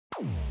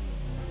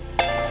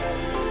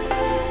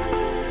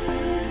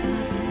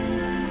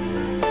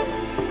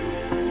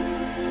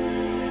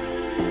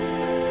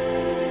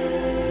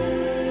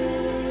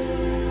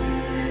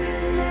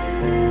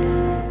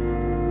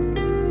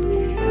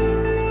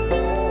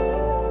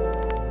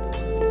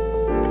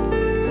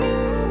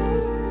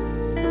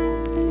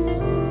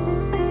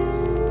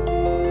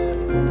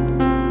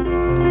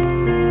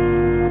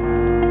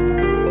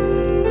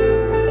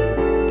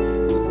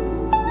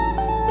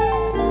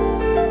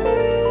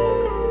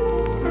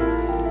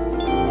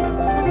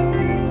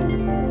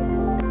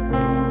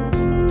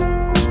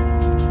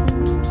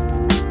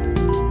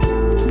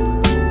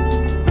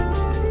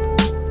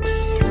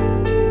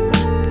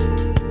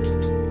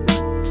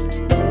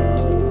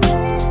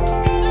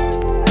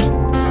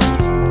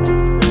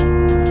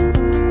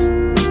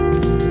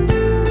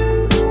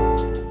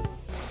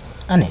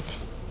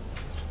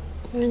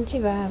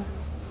Kiki baba?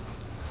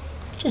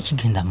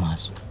 Kigenda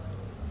maaso.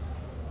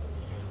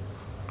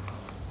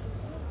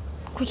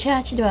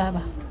 Kukyaki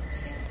baba?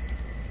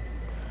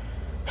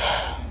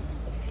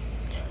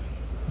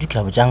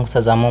 Jukira bujangu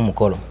sazaamu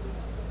omukolo.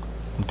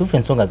 Mutuufu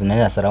ensonga zonna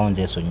nasalawo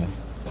nze esonyiwe.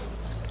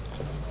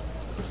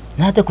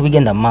 Nate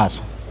kubigenda mu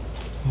maaso.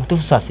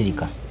 Mutuufu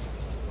saasirika.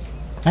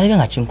 Nalabye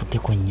nga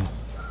kinkutteko nnyo.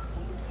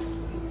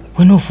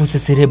 Wena ofuuse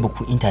serebu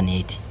ku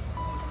intaneti.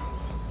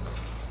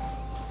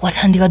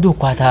 Watandika ddi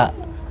okwata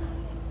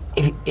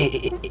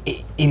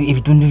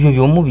ebitundu byo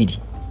by'omubiri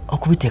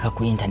okubiteeka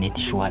ku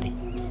intaneti shwale.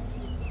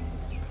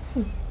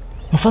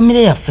 Mu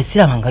famire yaffe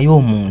sirabangayo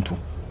omuntu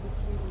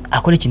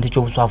akola ekintu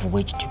ky'obuswavu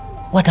bwe kityo.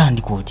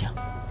 Watandika otya?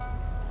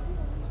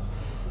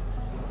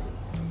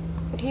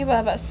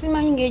 Baba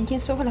simanyi ng'egi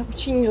nsobola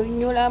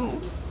kukinnyonnyolamu.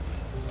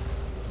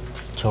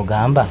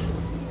 Kyogamba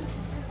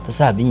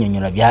tosaaba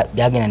binnyonnyola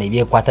byagenda ne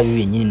byekwata byo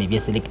byennyini ne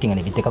byeselectinga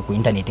ne biteeka ku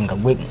intaneti nga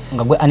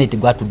gwe Anet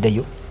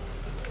gwatuddeyo.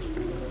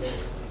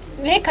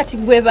 Naye kati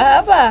gwe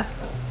baba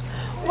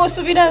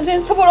ng'osuubira nze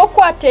nsobola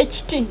okukwata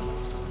ekiti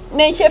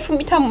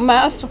n'ekyefumita mu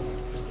maaso.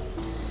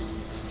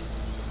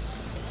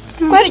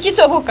 Kwali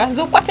kisoboka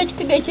nze okukwata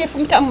ekiti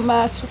n'ekyefumita mu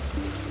maaso?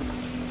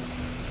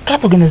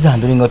 Kati ogenda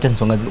zandulinga otya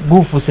ensonga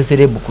gufuuse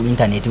serebu ku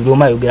intaneti buli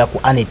omu ayogera ku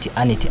Anet.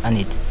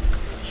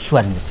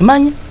 Shwari nze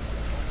simanyi.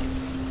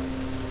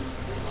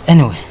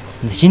 Anyway,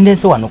 nze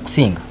kindeese wano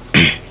okusinga.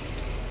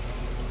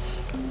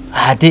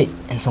 Ate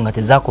ensonga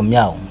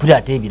tezaakomyawo mpulira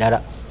ate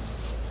ebirala.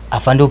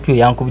 Afande Opio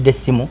yankubidde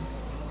essimu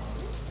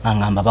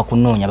angamba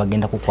bakunoonya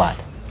bagenda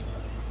kukwata.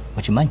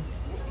 Okimanyi?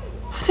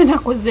 Ate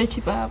nakoze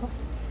eki baba?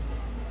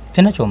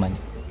 Fena ky'omanyi?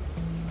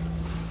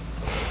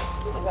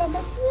 Baba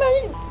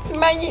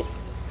simanyi.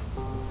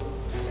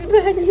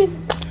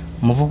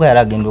 Omuvubuka yali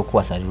agenda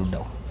okuwasa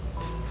luddawo.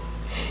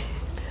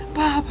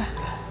 Baba.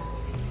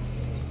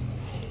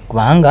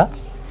 Kubanga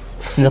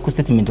kusinza ku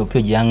statement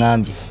Opio gye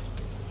yaŋŋambye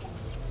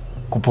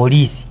ku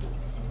poliisi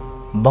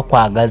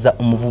bakwagaza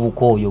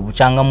omuvubuka oyo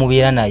bukyanga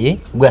mubeera naye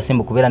gwe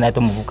yasemba okubeera naye ate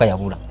omuvubuka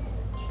yabula.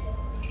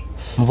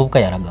 Omuvubuka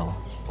yalagawa.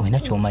 Olina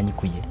ky'omanyi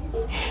ku ye?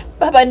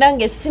 Baba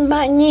nange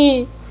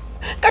simanyi.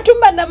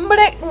 Katumba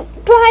namule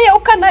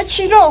twayawukana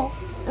kiro.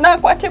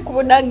 Nakwate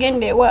kubo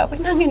nagenda ewaabwe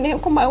nange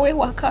nenkomawo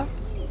ewaka.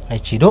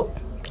 Ekiro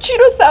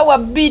ssaawa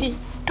 2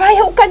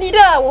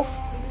 twayawukaniraawo.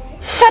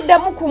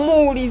 Taddamu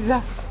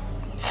kumuwuliza.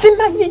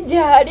 Simanyi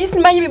gyali,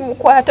 simanyi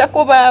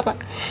bimukwatako baba.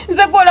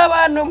 Nze golaba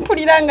wano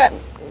mpulira nga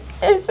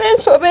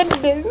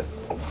ensobedde.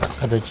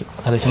 Kati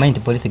okimanyi nti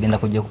poliisi egenda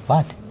kujja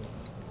kukwate?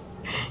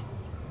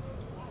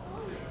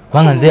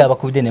 Kubanga nze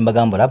abakubidde ne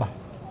mbagamba olaba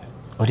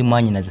oli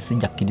mwanyinaze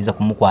sijja kukkiriza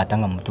kumukwata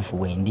nga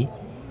mutuufu wendi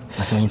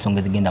nga simanyi ensonga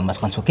ezigenda mu maaso.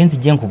 Kansooke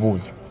nzijje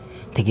nkubuuze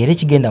tegeera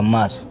ekigenda mu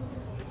maaso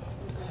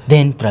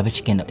then tulabe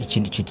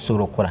ekintu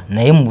kitusobola okukola.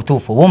 Naye mu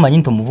butuufu oba omanyi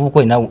nti omuvubuka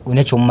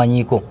olina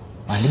ky'omumanyiiko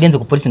wandigenze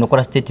ku poliisi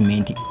n'okola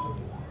statement.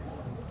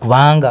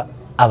 Kubanga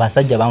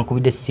abasajja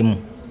bankubidde essimu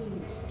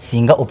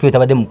singa Opio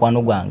tabadde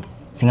mukwano gwange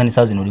singa ne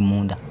saawa zino oli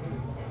munda.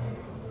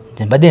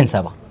 Nze mbadde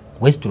nsaba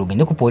wesitulo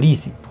ogende ku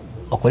poliisi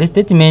okole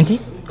statement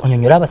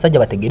onyonyola abasajja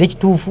bategeere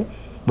ekituufu.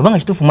 Bwebanga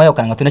kituufu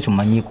mwayawukana nga tolina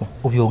ky'omumanyiiko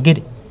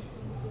obyogere.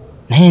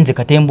 Naye nze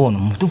Katemba ono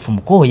mutuufu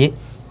mukooye.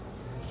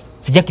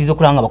 Sijja kkiriza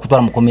okulaba nga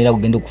bakutwala mukomera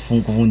ogende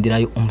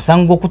okuvundirayo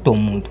omusango gw'okutta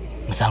omuntu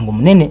musango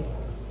munene.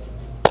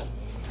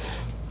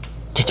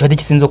 Kye kibadde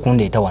kisinza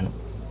okundeeta wano.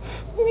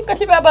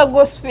 Kati baba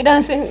gwosuubira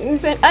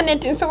nze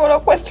Anet nsobola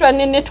okwesitula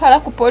nenetwala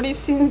ku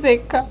poliisi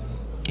nzekka.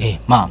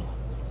 Maama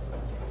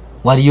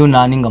waliyo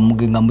naani nga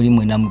mugenga muli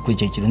mwena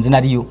kwekyo ekiro? Nze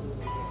naliyo.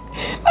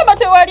 Baba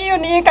tewaliyo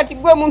naye kati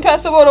gwe omuntu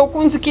asobola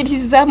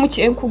okunzikirizaamu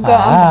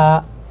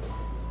kyenkugamba.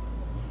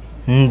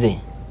 Nze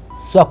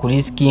so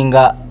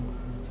kuriskinga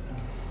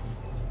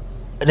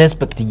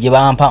respect gye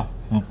bampa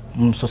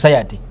mu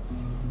society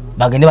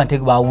bagende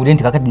banteke bawule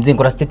nti kakati nze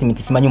nkola statement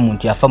simanyi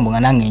omuntu yafa mbonga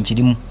nange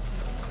nkirimu.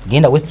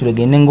 Genda wesitule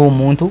gende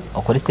ng'omuntu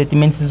okole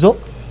statements zo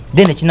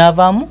then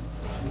ekinavaamu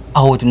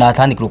awo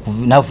tunatandikira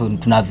nawe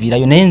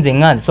tunaviirayo. Naye nze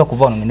nganze so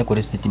kuva wano ngende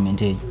kole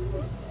statement eyo.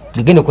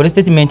 Gende kole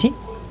statement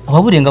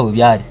ababule nga bwe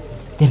byali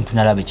then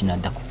tunalaba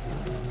ekinaddako.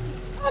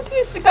 At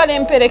least kale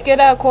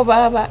mperekeraako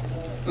baba.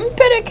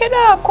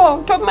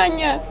 Mperekeraako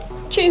tomanya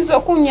kiyinza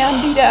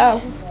okunyambira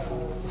awo.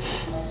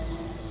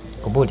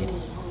 Obuulire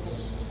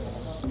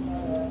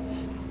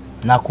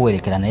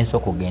nakuwerekera naye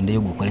sooka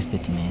ogendeyo gukole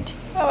statement.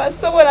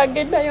 Abasobola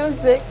gendayo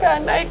nzeka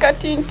naye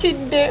kati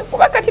ntidde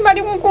kuba kati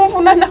bali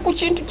mukunvunana ku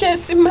kintu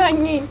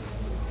kyesimanyi.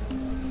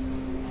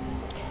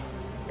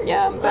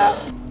 Nyamba.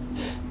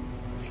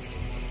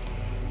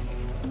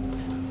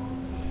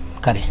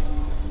 Kale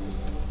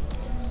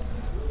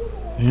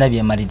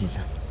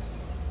nabyemaliriza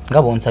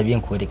nga bonsabye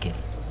nkuwerekere.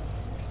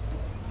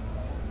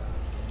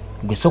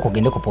 Gwe sooka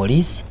ogende ku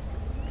poliisi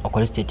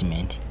okole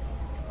statement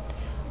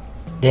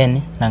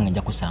then nange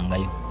nja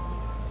kusangayo.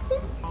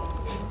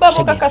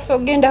 Baba kakasa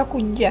ogenda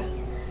kujja?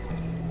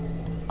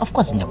 Of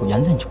course nja kujja,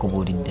 nze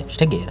nkikubuulidde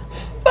kitegeera.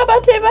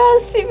 Baba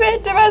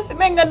tebasibe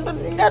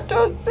nga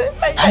toze.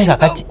 Ani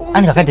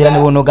kakati era ne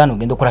wonogano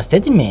ogenda okola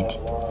statement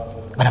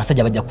bana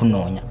basajja bajja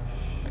kunoonya.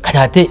 Kati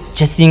Ate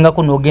chesinga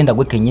ko nogenda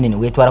gwe kenyine ni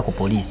wetwara ku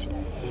police.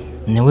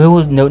 Ne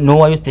wewe no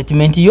wayo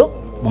statement yo,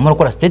 mumara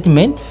kola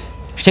statement,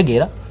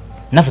 shegera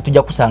nafe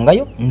tujja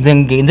kusangayo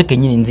nze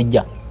kenyine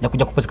nzijja.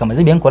 Nyakuja kupesa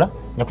mazibi enkola,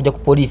 nyakuja ku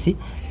police,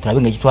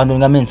 tulabenga kitwando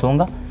nga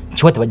mensonga,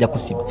 chiwate bajja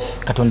kusiba.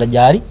 Katonda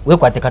jari, we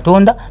kwate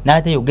Katonda na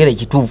ate yogera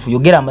ekitufu,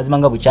 yogera amazima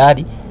nga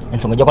bukyali,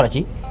 ensonga jakola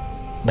ki?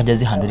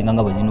 Bajazi handling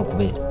nga bwezino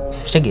kubera.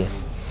 Shegera.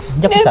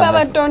 Njja kusanga.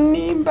 Baba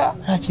tonimba.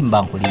 Laki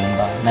mba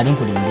nkulimba, nali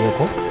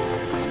nkulimbeko.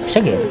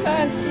 Shegera.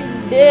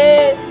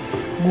 Atide.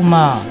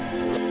 Guma.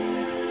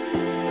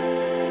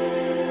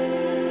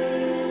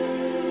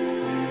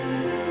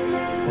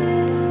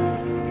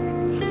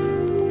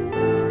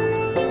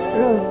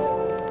 Rose.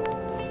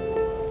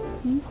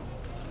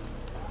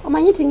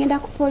 Omanyiti ngenda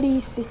ku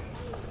police.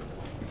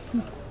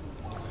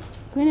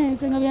 Kwena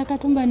ensonga bya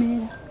Katumba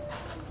neera.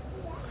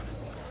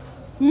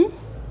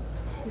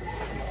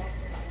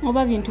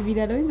 Oba bintu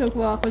birala oyinza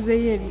okuba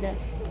wakozeyo ebirala.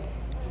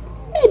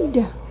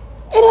 Edda.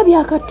 Era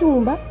bya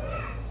Katumba.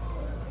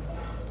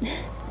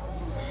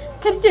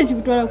 Kati kye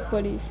kikutwala ku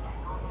police.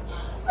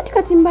 Ati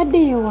kati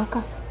mbaddeyo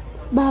waka.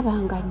 Baba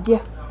ngajja.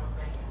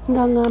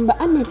 Nga ngamba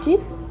Aneti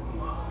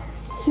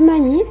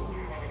simanyi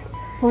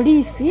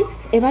police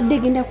ebadde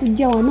genda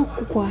kujja wano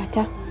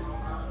kukwata.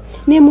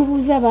 Ne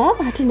mubuuza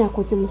baba ate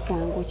nakoze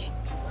musango ki.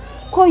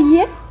 Ko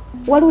ye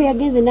waliwo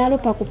yagenze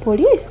n'alopa ku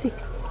police.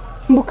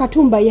 Mbu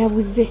Katumba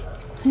yabuze.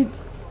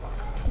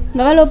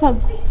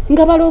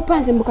 Nga balopa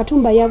nze mbu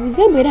Katumba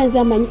yabuze mbu era nze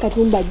amanyi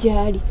Katumba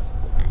gyali.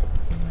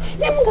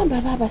 Ne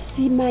mugamba baba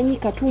simanyi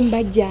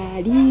Katumba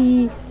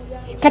gyali.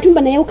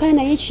 Katumba naye ukana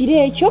naye kiro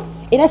ekyo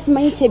era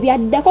simanyi kye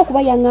byaddako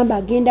kuba yangamba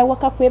agenda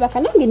waka kwebaka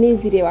nange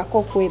nenzire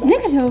wako kweba. Ne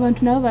kati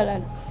abantu nabo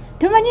balala.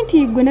 Temanyi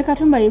nti gwe ne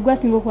Katumba yegwa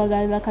singa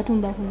okwagalira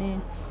Katumba kunene.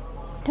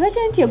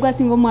 Tebakyali nti yegwa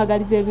singa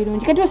omwagaliza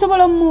ebirungi. Kati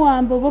osobola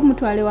omuwamba oba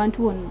omutwale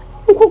wantu wonna.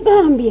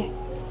 Nkugambye.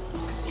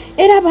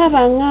 Era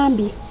baba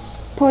ngambye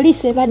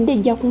police ebadde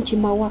ejja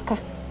kunkima waka.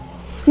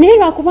 Naye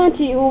lwakuba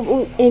nti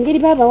engeri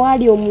baba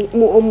wali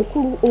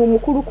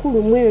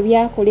omukulukulu mwebyo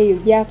byakola ebyo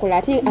byakola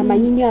ate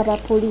amanyinyo aba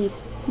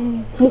police.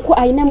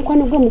 Ayina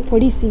mukwano gwe mu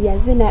police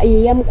yaze na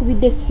ye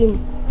yamukubidde essimu.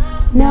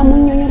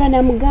 Namunnyonnyola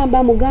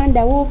namugamba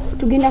muganda wo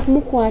tugenda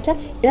kumukwata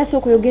era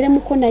sooka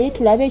oyogeremuko naye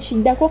tulabe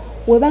ekiddako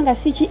webanga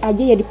siki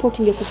ajje ye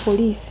reporting ku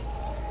police.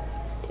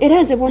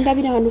 Era nze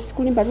bondabira wano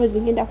sikulimba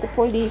Rose ngenda ku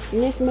police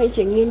nesimanyi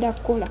kye ngenda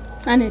kukola.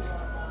 Anet,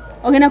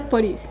 ogenda ku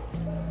police?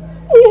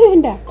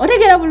 Ngenda.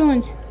 Otegera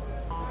bulungi.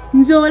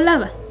 Nze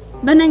olaba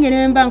banange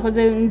ne mba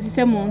nkoze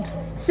nzise muntu.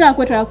 Sisa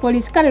kwetwala ku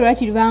police kale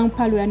lwaki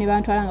bampalula ne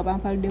bantwala nga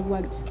bampalude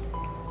bwalusi.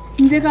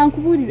 Nze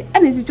kankubulire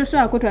Anet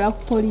kyosobola kwetwala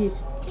ku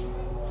police.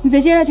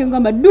 Nze kyera kye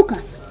ngamba dduka.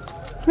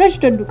 Lwaki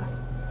todduka?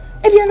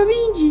 Ebyalo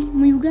bingi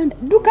mu Uganda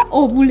dduka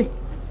obule.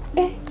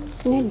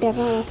 Nedda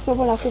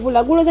basobola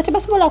kubula guloza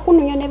tebasobola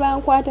kununya ne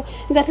bankwata.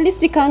 Nze at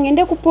least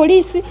kangende ku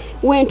police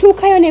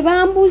wentuukayo ne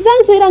bambuza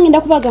nze era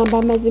ngenda kubagamba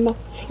amazima.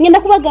 Ngenda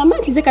kubagamba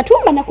nti ze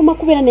Katumba nakuma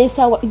kubeera naye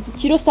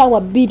kiro saawa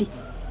 2.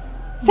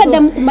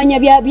 Sadda mukumanya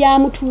bya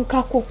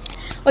mutuukako.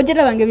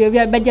 Ojjera bange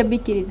byo bajja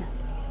bikkiriza.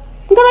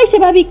 Ngalo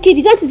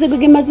babikkiriza nti ze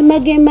gege mazima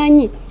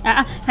gemanyi.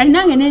 Kali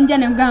nange nenja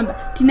ne ngamba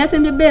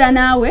tinasembye beera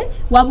naawe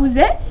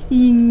wabuze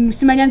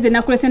simanya nze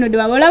nakulese no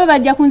dewa olaba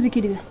bajja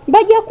kunzikiriza.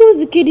 Bajja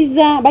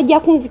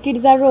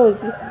kunzikiriza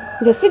Rose.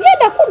 Nze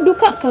sigenda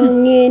kudduka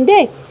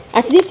kangende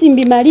at least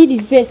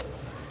mbimalirize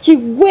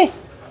kigwe.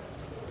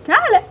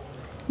 Kale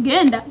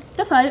genda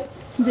tafayo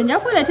nze nja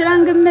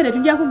kuleeteranga emmere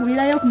tujja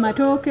kugulirayo ku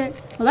matooke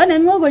oba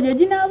n'emyogo gye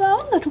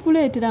ginaabawo nga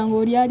tukuleetera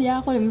ng'oli ali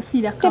akole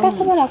mufiira kamu.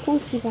 Tebasobola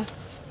kunsiba.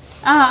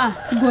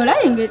 Gola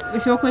yenge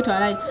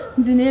shokwetwalayo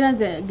nze neera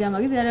nze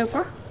gamagizi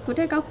yaleko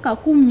kuteeka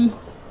ku 10.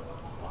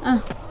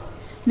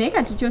 Naye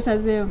kati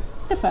kyosazeewo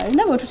tefayo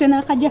nabo tutena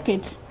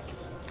akajaketi.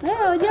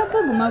 Ojja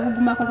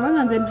buguma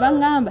kubanga nze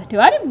bangamba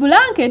tewali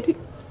blanket.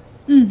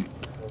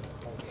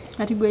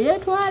 Kati gwe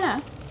yeetwala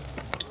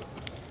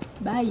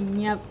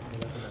bayinya.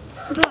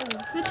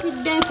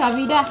 Situdde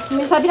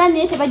nsabira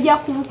naye tebajja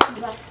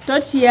kunsiba.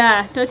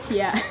 Totya.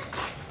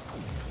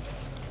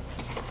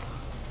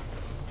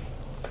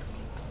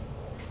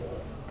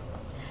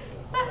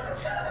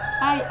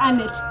 Bye,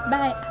 Anet.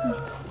 Bye, Anet.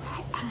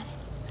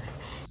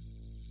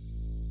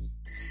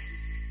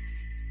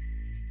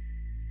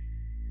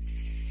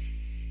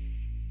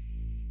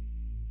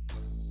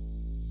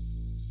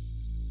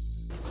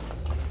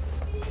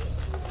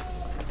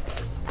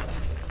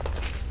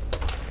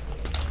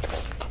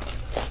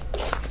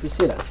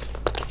 Priscilla.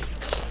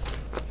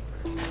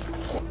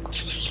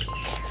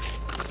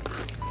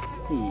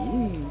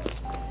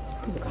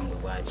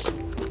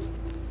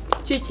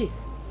 Chichi.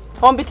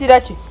 Ombitira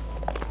ki?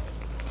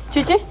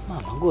 Chichi?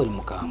 Mama ngoli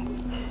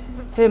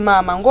mukambwe.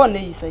 Mama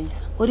ngone isa.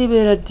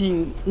 Olibera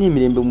ti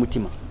n'emirembe mu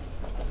mutima.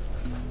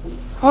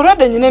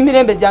 Olwadde nyine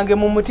emirembe gyange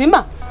mu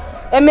mutima.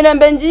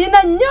 Emirembe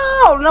njiina nnyo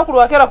olunaku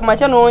lwakera ku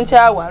makya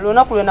n'onkyawa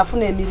olunaku lwe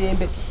nafuna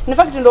emirembe. In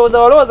fact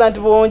ndowooza nti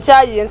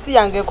bwonkyayi ensi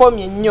yange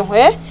ekomye nnyo.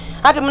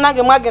 Ate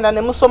munange mwagenda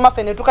ne musoma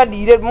ffe ne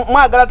tukadiire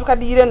mwagala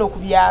tukadiire no ku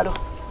byalo.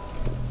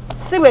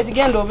 Si bwe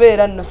kigenda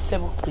obeera nno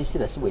ssebo.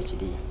 Priscilla si bwe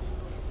kiri.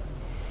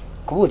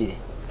 kubulire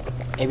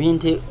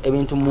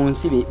ebintu mu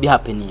nsi bi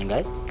happening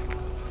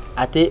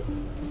ate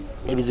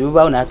ebizibu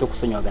bawo nato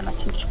kusonywagana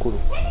kintu kikulu.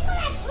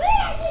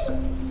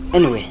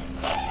 Anyway,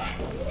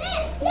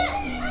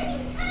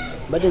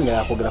 badde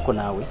njagala kwogerako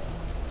naawe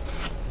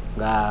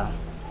nga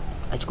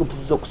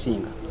akikumpisiza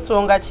okusinga.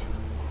 Songa ki?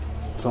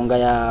 Songa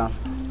ya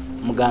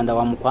muganda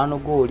wa mukwano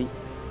goli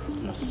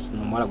no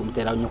mwala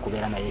gumutera nnyo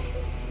kubeera naye.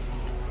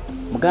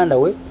 Muganda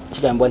we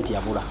kigambwa nti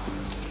yabula.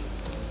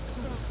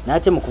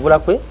 Nate mu kubula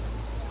kwe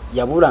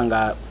yabula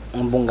nga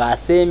mbunga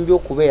asembyo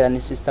kubeera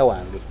ne sister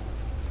wange.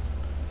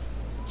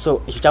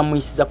 So ekyo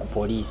kyamuyisiza ku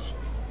police.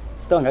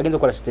 Sister wange agenze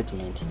okola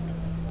statement.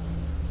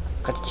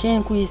 Kati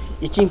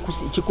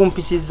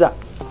ekikumpisiza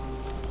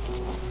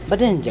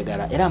badde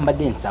njagala era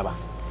mbadde nsaba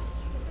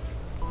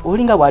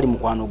olinga bwali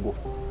mukwano gwo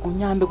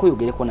onyambe ko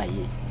yogereko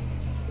naye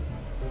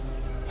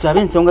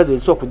tulabe ensonga ze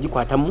ziswa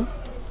kugikwatamu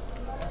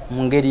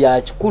mu ngeri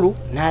ya kikulu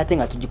nate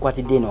nga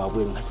tugikwatidde eno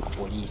wabweru nga si ku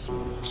poliisi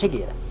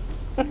kutegeera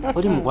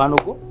oli mukwano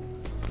gwo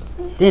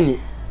then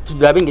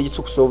tulabe ngeri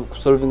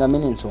kusolvinga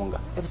mene ensonga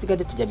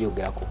ebisigadde tujja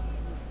byogerako.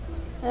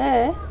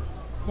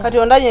 Kati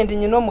ondabye ndi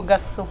nyina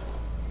omugaso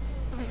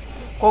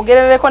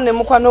kwogerereko ne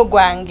mukwano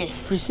gwange.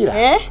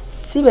 Priscilla,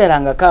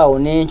 siberanga kaawo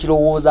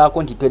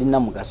n'enkirowoozaako nti tolina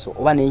mugaso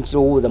oba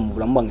n'enkirowooza mu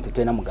bulamu bwange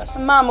tetolina mugaso.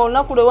 Maama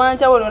olunaku lwe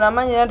wancawo lwe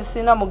namanyira nti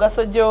sirina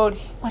mugaso gy'oli.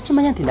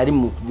 Wakimanya nti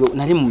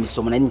nali mu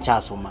misomo nali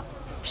nkyasoma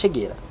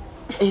kutegeera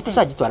ekyo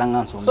tusagitwala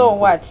nga nsonga. So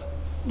what?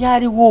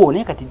 Byaliwo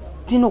naye kati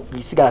tulina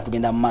okusigala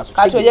tugenda mu maaso.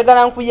 Kati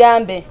oyagala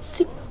nkuyambe?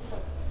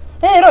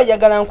 Era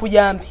oyagala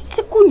nkuyambe?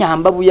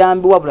 Sikunyamba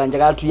buyambi wabula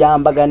njagala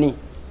tuyambagane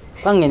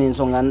pangene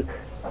ensonga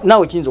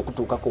nawe kiyinza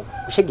okutuukako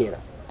kutegeera.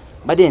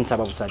 Badde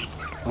nsaba busadi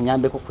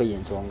onyambeko kweyo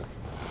ensonga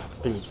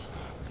please.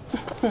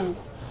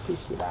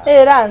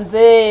 Era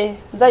nze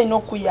alina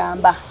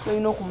okuyamba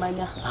olina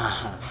okumanya.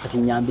 Kati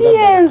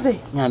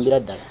nyambira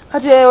ddala.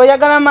 Kati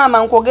oyagala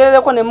maama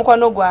nkwogerereko ne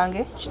mukwano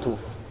gwange?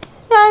 Kituufu.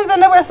 Nze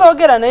ne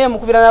bwesoogera naye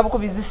mukubira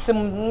nabukubiza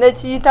essimu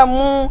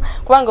nekiyitamu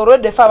kubanga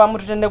olwedde ffe abamu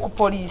tutende ku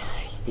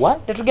poliisi.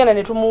 Tetugenda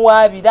ne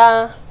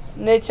tumuwaabira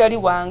n'ekyali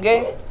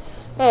wange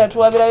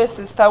tuwaabirayo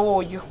sisita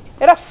w'oyo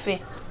era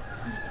ffe.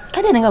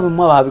 Kale nga bwe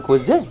mwaba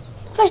abikoze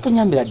lwaki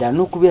tonyambira ddala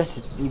n'okubeera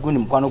gundi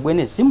mukwano gwe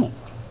n'essimu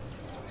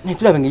ne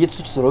tulabe engeri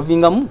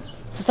tukisolovingamu.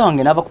 Sisita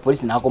wange n'ava ku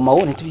poliisi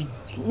n'akomawo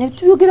ne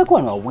tuyogerako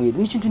wano wabweru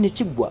n'ekintu ne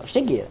kiggwa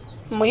kitegeera.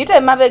 Muyite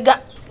mabega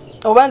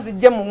oba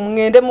nzijje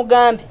ngende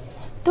mugambe.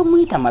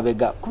 Tomuyita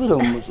mabega kubira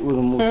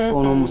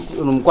ono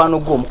mukwano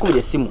gwo omukubira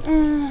essimu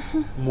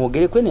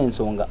mwogereko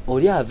n'ensonga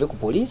oli ave ku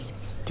poliisi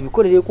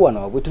tubikolereko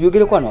wano wabweru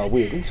tuyogereko wano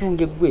wabweru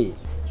ensonga eggwe.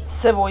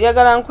 Sebo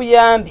oyagala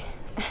nkuyambe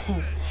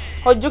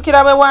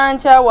ojjukira bwe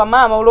wankyawa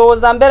maama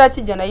olowooza mbeera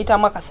kijja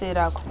nayitamu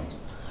akaseera ako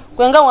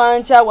gwenga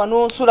wankyawa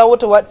n'onsulawo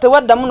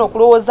tewaddamu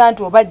n'okulowooza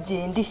nti oba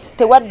gyendi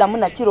tewaddamu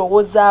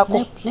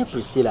nakirowoozaako. Ne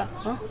Priscilla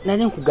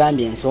nali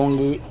nkugambye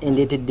ensonga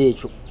endeetedde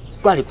ekyo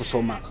twali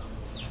kusoma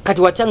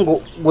kati watya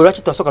gwe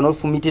lwaki twasooka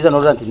n'olufumitiza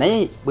n'olowooza nti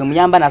naye bwe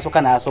muyamba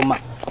n'asooka n'asoma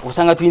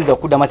osanga tuyinza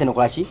okuddamu ate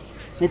nokolaki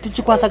ne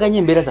tukikwasaganya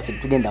embeera zaffe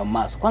tugenda mu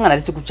maaso kubanga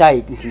nali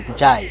sikukyayi nti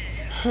nkukyayi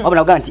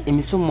wabula nagamba nti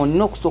emisomo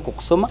nina okusooka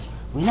okusoma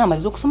wina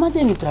amaliza okusoma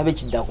then tulabe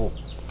ekiddako.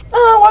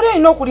 Wali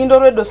olina okulinda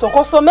olweddo sooka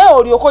osome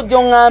olyoka ojja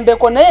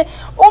oŋŋambeko naye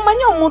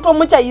omanye omuntu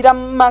omukyayira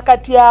mu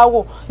makati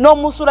awo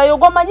n'omusulayo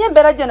gw'omanye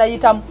embeera gye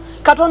nayitamu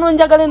katono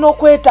njagale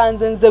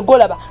n'okwetanze nze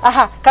golaba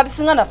kati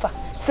singa nafa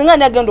singa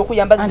ani agenda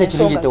okuyamba zino ensonga.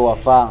 Kirungi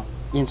tewafa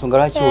ensonga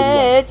lwaki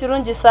oliwa?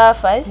 Kirungi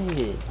saafa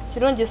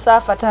kirungi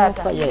saafa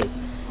taata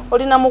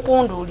olina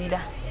mukunduulira.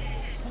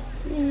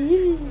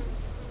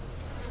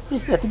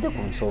 Priscilla tudde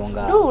ku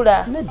nsonga.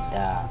 Dula.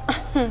 Nedda.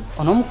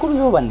 Ono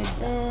mukubira oba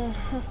nedda?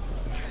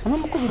 Ono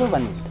mukubira oba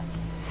nedda?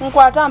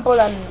 Nkwata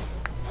mpola nno.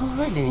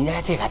 Already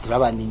ndateeka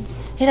tulaba nini.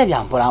 Era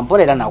bya mpola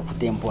mpola era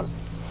nakudde mpola.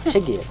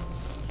 Tegeera.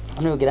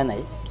 Ono yogera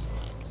naye.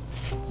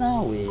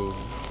 Naawe.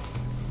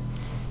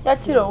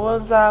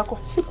 Yakirowoozaako.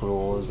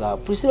 Sikulowooza.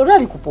 Priscilla oli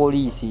ali ku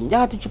poliisi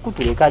njagala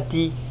tukikutule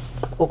kati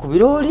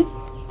okubira oli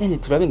then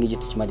tulabe engeri gye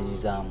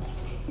tukimaliririzaamu.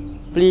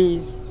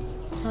 Please.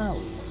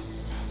 Naawe.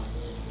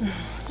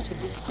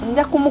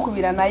 Nja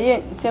kumukubira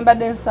naye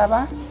kyembadde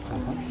nsaba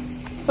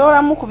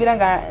sobola mukubira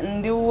nga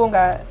ndiwo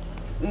nga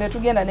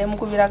netugenda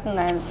nemukubirako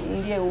nga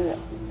ndi ewuwo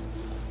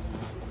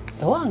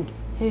ewange.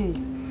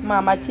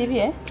 Maama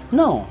kibye?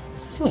 No,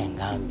 siwe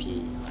ngambye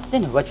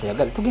then oba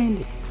kyoyagala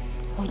tugende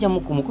ojja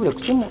mukubire ku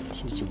simu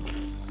kintu kimu.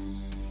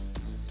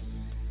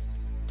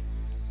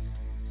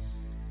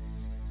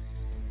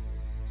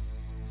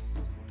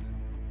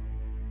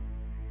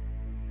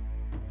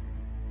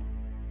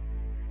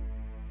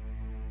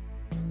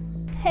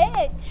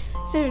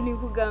 Shero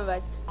nikugamba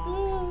ki?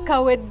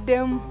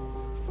 Kaweddemu.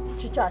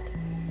 Kikyata.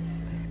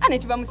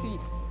 Aneti bamusibye.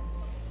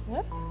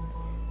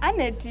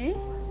 Aneti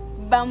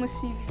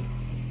bamusibye.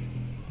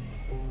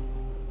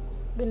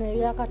 Bino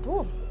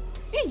ebyakatuumu.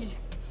 Ije.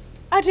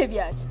 Ate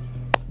byaki?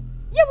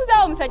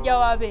 Yebuzawo omusajja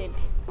wa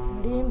Bende.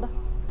 Ndimba.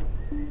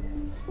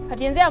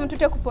 Kati enze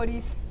yamutute ku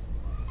poliisi.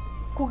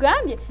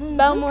 kugambye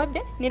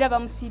bamuwadde nera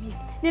bamusibye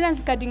nera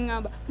nzikadi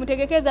ngamba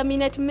mutegekeza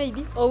minute maid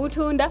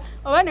obutunda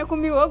oba ne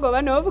kumiwogo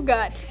oba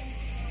n'obugaati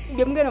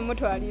bye mugenda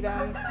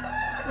mutwaliranga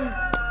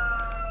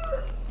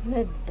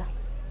nedda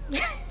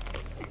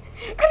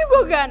kati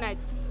gogana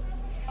ki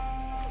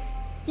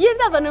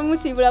yenza ava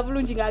nemusibula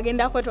bulungi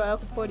ng'agenda akwetwala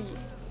ku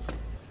poliisi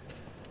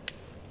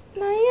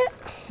naye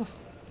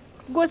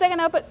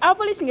gosagana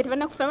abapoliisi nga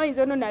tebanakufuna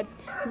bayinza onona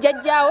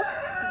jjajjaawo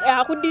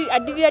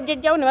addirira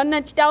jjajjaawo ne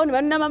bannakitaawo ne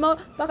bannamamawo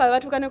paka bwe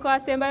batuuka ne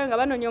kwasembayo nga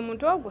banoonya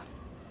omuntu ogwo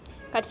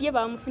kati ye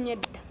bamufunye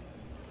dda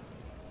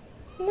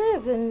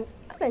neze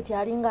aneti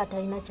alinga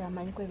atalina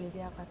kyamanyi ku ebyo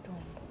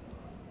ebyakatonda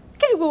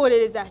kati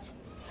gwewolereza ki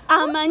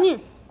amanyi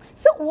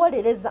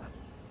sikuwolereza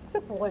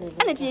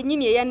aneti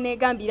yennyini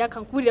eyanneegambira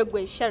kankubulire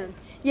gwe Sharon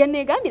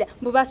yanneegambira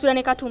mbu baasula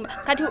ne Katumba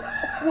kati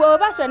we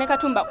baasula ne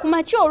Katumba ku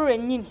makya olwo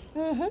lwennyini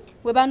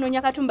we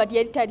banoonya Katumba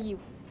lyeri taliiwo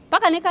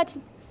paka ne kati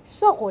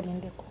sooka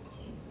olindeko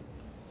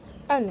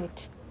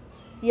aneti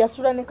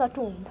yasula ne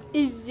Katumba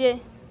ize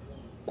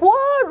ku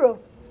olwo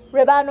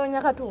lwe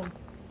banoonya Katumba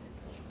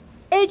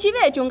ekiro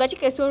ekyo nga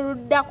kikeesa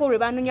oluddako lwe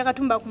banoonya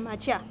Katumba ku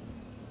makya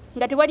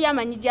nga tewali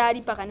amanyi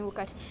gyali paka ne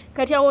bukati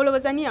kati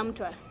awolowooza ni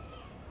yamutwala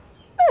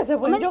eze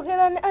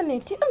bwenjogera ne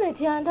aneti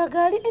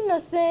andagali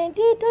innocent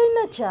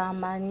talina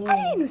kyamanyi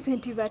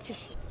innocent batya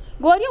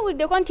ng'oli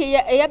owuliddeko nti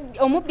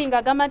omubbi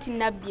ng'agamba nti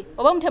nabbye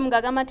oba omutemu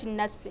ng'agamba nti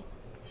nasse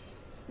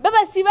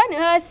babasiba ne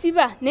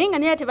babasiba naye nga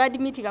naye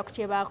tebadimitinga ku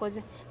kye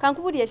baakoze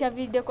kankubulira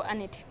ekyaviiriddeko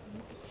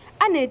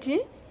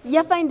aneti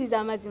yafaindiza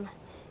amazima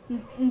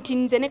nti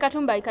nze ne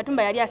Katumba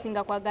yali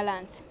asinga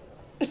kwagala nze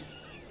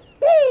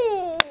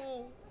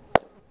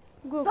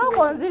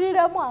sooka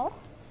onziriremu awo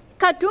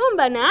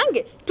Katumba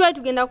nange twali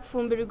tugenda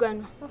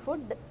kufumbirirwanwa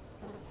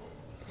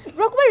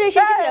lwokuba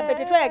relationship yaffe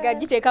tetwayagala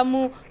giteeka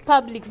mu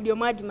public buli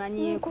omu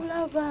agimanyiiko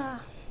kulaba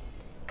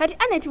kati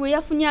aneti we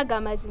yafunye ago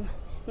amazima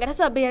nga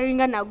tasobola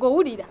beyaringa nago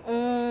owulira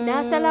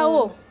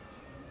n'asalawo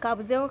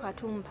kabuzeewo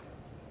Katumba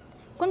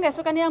kwe nga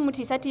yasooka neya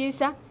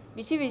mutiisatiisa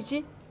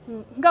biki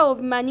nga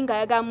obimanyi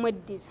ng'ayagala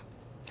mumweddiza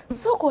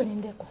sooka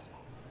olindeko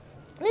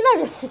nina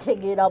bye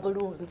sitegeera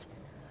bulungi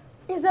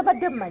nze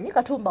badde mmanyi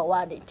Katumba wa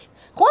aneti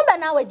kumba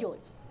naawe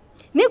gyoli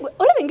negwe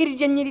olaba engeri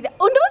gyennyirira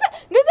ndowooza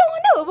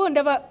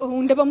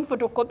ondaba mu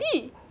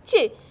fotokopi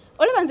ki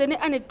olaba nze ne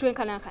Anet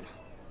twenkanankana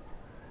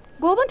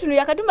gwoba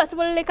ntunuya Katumba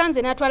asoboleleka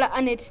nze n'atwala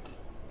Anet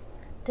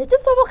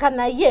tekisoboka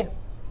naye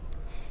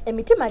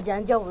emitima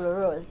gyanjawulo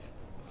Rose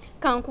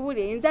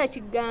kankubule nze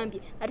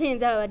akigambye ate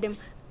yenze ababaddemu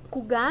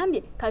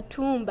kugambye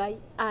Katumba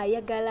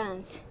ayagala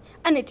nze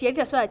Anet yali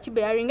tasobola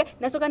kibeyaringa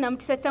nasooka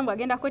namutiisa kisambu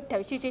agenda kwetta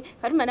bikiki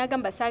Katumba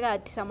n'agamba saagala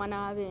ttisa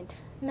mwana wa bente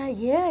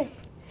naye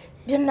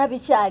byonna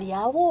bikyali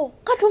awo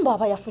Katumba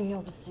aba yafunye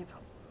obuzibu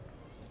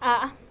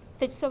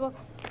tekisoboka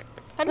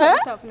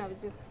Katumba afuna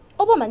buzibu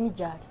oba omanyi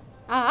gyali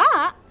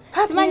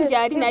simanyi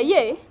gyali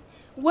naye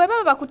bwe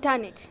baba bakutte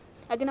Anet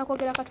agenda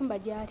kwogera Katumba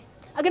gyali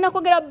agenda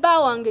kwogera bba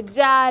wange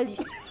gyali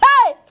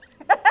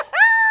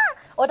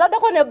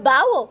otaddeko ne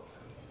bbaawo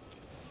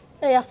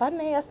eyafa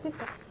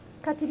neyasika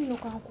kati nno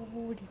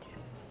kankubuulire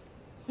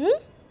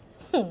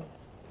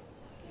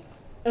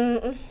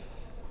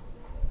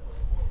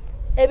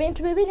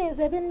ebintu bibiri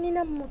nze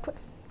byennina mu mutwe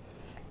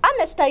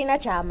Anet talina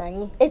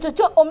kyamanyi ekyo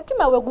kyo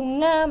omutima we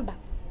guŋŋamba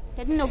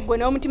kati nno gwe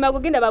n'omutima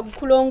gwe genda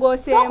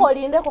bagukulongooseemu sooka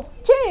olindeko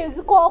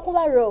kiyinzika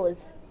okuba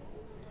Rose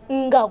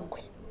nga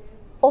ggwe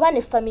oba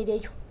ne famire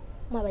yo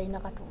mwabalina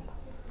Katumba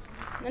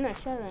nana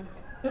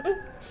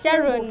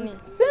Sharon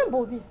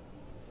simbubi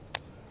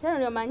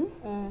Sharon omanyi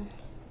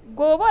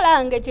gwoba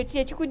olanga ekyo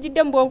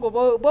ekikujjidde mu bwongo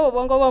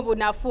bwobwongo bwo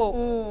bunafu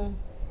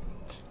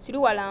siri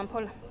wala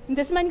mpola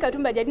nze simanyi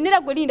Katumba gyali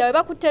nera gwe linda we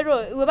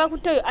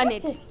bakutte oyo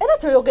Anet era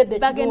toyogedde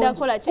bagenda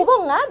kola ki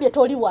kuba ngambye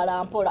toli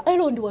wala mpola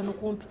era ndi wano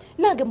kumpi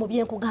nange mu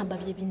byenkugamba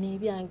bye bino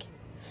ebyange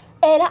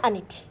era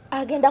Anet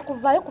agenda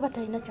kuvaayo kuba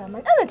talina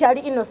kyamanyi Anet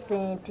ali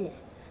innocent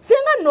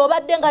singa nno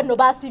obadde nga nno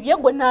baasibye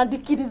gwe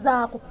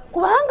nandikirizaako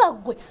kubanga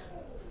gwe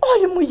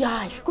oli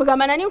muyaayo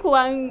kugamba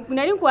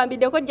nali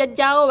nkuwambiddeko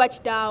jjajjaawo oba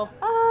kitaawo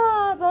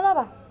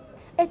zolaba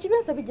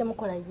ekibenso bijja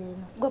mukola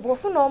yeeno gwe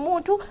bwofuna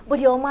omuntu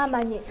buli omu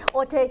amanye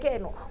oteeka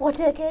eno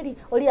oteeka eri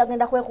oli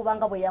agenda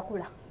kwekubanga bwe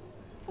yakula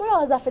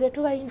mulowooza ffe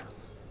tetubalina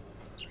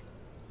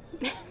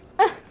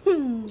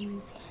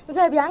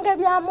nze byange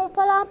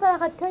byamumpalampala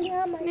kati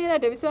tanyamanyi neera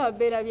tebisobola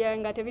bbeera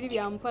nga tebiri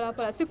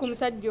byamumpalampala si ku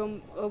musajja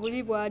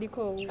obuli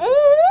bwaliko obu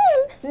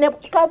ne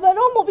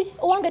kabera omubi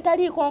owange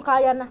taliiko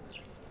nkaayana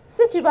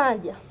si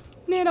kibanja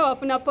neera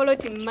wafuna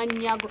poloti mu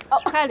mannyago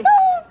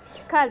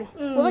kale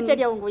oba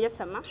kyaliawo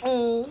ng'oyasama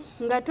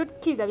nga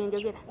tokkiriza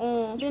byenjogera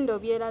linda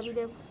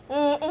obyerabireko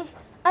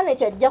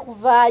Anet ajja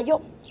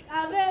kuvaayo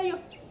abeeyo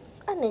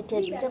Anet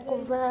ajja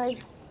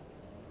kuvaayo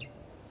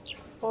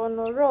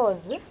ono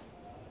Rose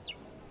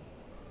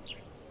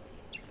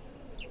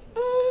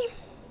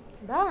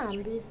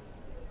bambi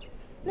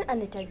ne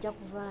Anet ajja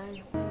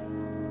kuvaayo